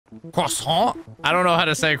Croissant? I don't know how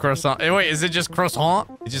to say croissant. Wait, is it just croissant?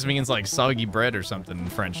 It just means like soggy bread or something in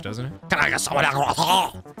French, doesn't it? Can I get some of that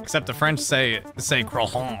croissant? Except the French say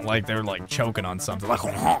croissant like they're like choking on something. Like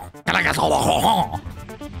croissant. Can I get some of the croissant?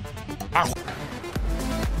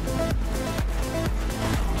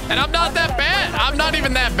 And I'm not that bad. I'm not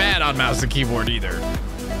even that bad on mouse and keyboard either.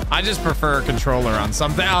 I just prefer a controller on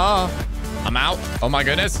something. I'm out. Oh my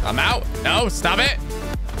goodness. I'm out. No, stop it.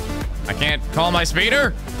 I can't call my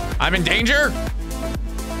speeder. I'm in danger.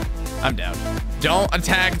 I'm down. Don't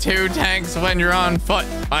attack 2 tanks when you're on foot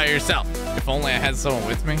by yourself. If only I had someone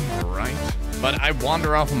with me, right? But I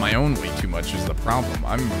wander off on my own way too much is the problem.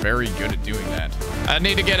 I'm very good at doing that. I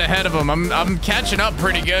need to get ahead of them. I'm catching up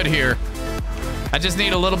pretty good here. I just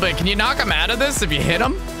need a little bit. Can you knock him out of this if you hit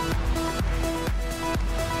him?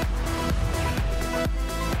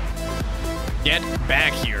 Get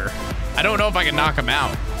back here. I don't know if I can knock him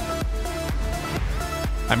out.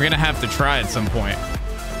 I'm gonna have to try at some point.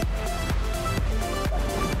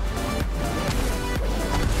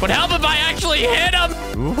 Would help if I actually hit him.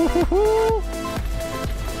 Ooh.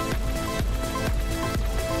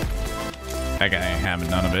 That guy ain't having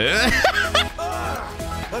none of it.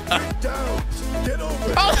 Get over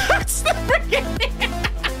it. Oh, that's the freaking...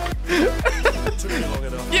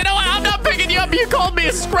 You know what? I'm not picking you up. You called me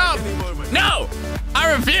a scrub. No,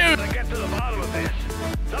 I refuse. I get to the bottom of this.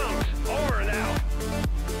 Thumbs over now.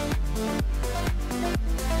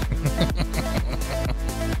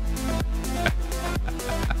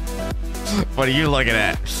 What are you looking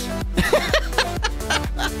at?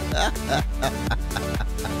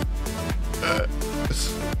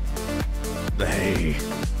 Hey.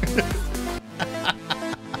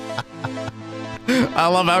 I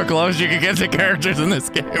love how close you can get to characters in this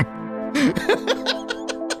game.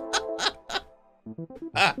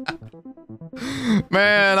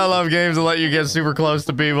 Man, I love games that let you get super close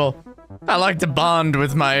to people. I like to bond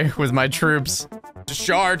with my troops.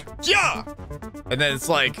 Shard, yeah. And then it's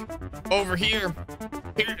like over here.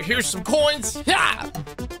 Here's some coins, yeah.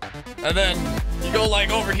 And then you go like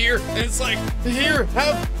over here, and it's like here,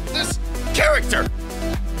 have this character.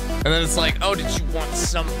 And then it's like, oh, did you want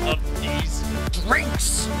some of these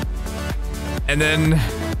drinks? And then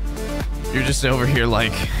you're just over here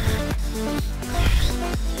like,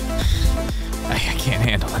 I can't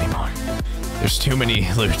handle anymore. There's too many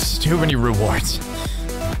loots, too many rewards.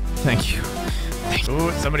 Thank you.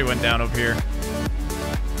 Ooh, somebody went down over here.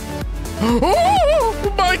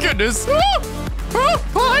 Oh my goodness. Oh,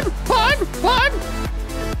 climb.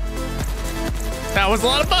 That was a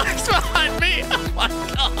lot of bugs behind me. Oh my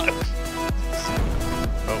gosh.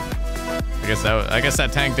 Oh, I guess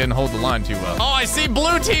that tank didn't hold the line too well. Oh, I see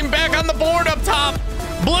blue team back on the board up top.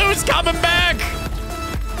 Blue's coming back.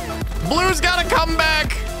 Blue's gotta come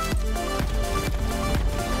back.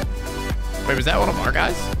 Wait, was that one of our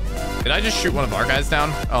guys? Did I just shoot one of our guys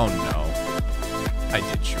down? Oh no. I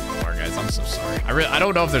did shoot one of our guys. I'm so sorry. I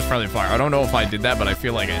don't know if there's friendly fire. I don't know if I did that, but I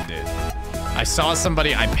feel like I did. I saw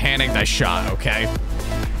somebody, I panicked, I shot, okay?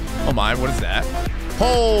 Oh my, what is that?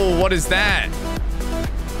 Oh, what is that?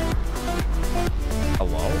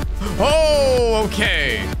 Hello? Oh,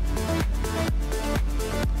 okay.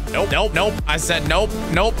 Nope. I said nope.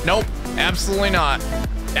 Absolutely not.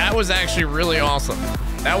 That was actually really awesome.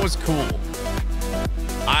 That was cool.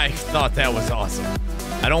 I thought that was awesome.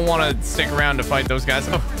 I don't want to stick around to fight those guys.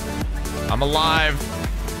 Oh, I'm alive.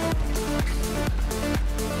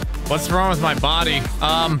 What's wrong with my body?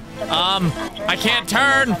 I can't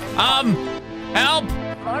turn. Help.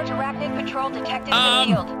 Large arachnid patrol detected in the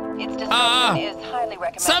field. Its destruction is highly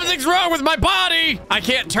recommended. Something's wrong with my body. I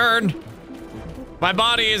can't turn. My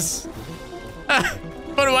body is...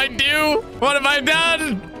 What do I do? What have I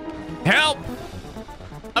done? Help.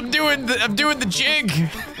 I'm doing the jig.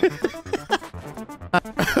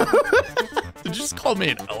 Did you just call me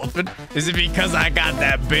an elephant? Is it because I got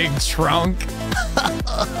that big trunk?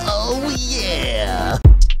 Oh, yeah.